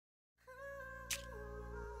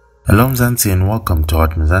Hello Mzansi and welcome to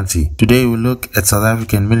Hot Mzansi. Today we look at South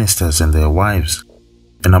African ministers and their wives.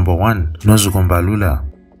 And number 1, Nozuko Mbalula.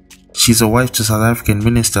 She's a wife to South African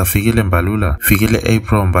Minister Fikile Mbalula. Fikile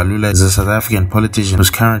April Mbalula is a South African politician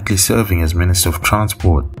who's currently serving as Minister of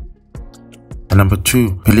Transport. And number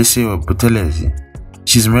 2, Philisiwe Buthelezi.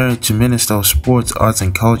 She's married to Minister of Sports, Arts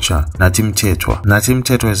and Culture, Nathi Mthethwa. Nathi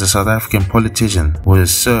Mthethwa is a South African politician who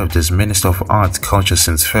has served as Minister of Arts and Culture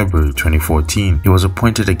since February 2014. He was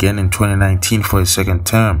appointed again in 2019 for his second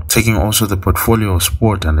term, taking also the portfolio of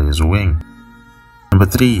sport under his wing. Number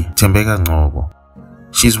 3, Thembeka Ngcobo.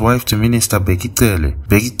 She's wife to Minister Bheki Cele.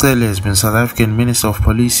 Bheki Cele has been South African Minister of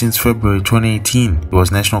Police since February 2018. He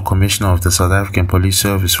was National Commissioner of the South African Police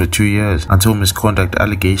Service for 2 years until misconduct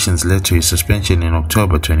allegations led to his suspension in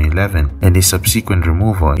October 2011 and his subsequent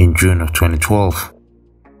removal in June of 2012.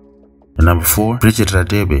 And number 4, Bridget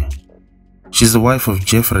Radebe. She's the wife of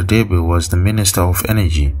Jeff Radebe, who was the Minister of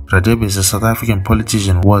Energy. Radebe is a South African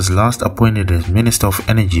politician who was last appointed as Minister of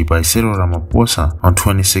Energy by Cyril Ramaphosa on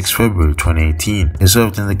 26 February 2018. He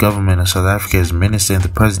served in the government of South Africa as Minister in the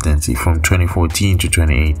Presidency from 2014 to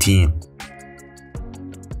 2018.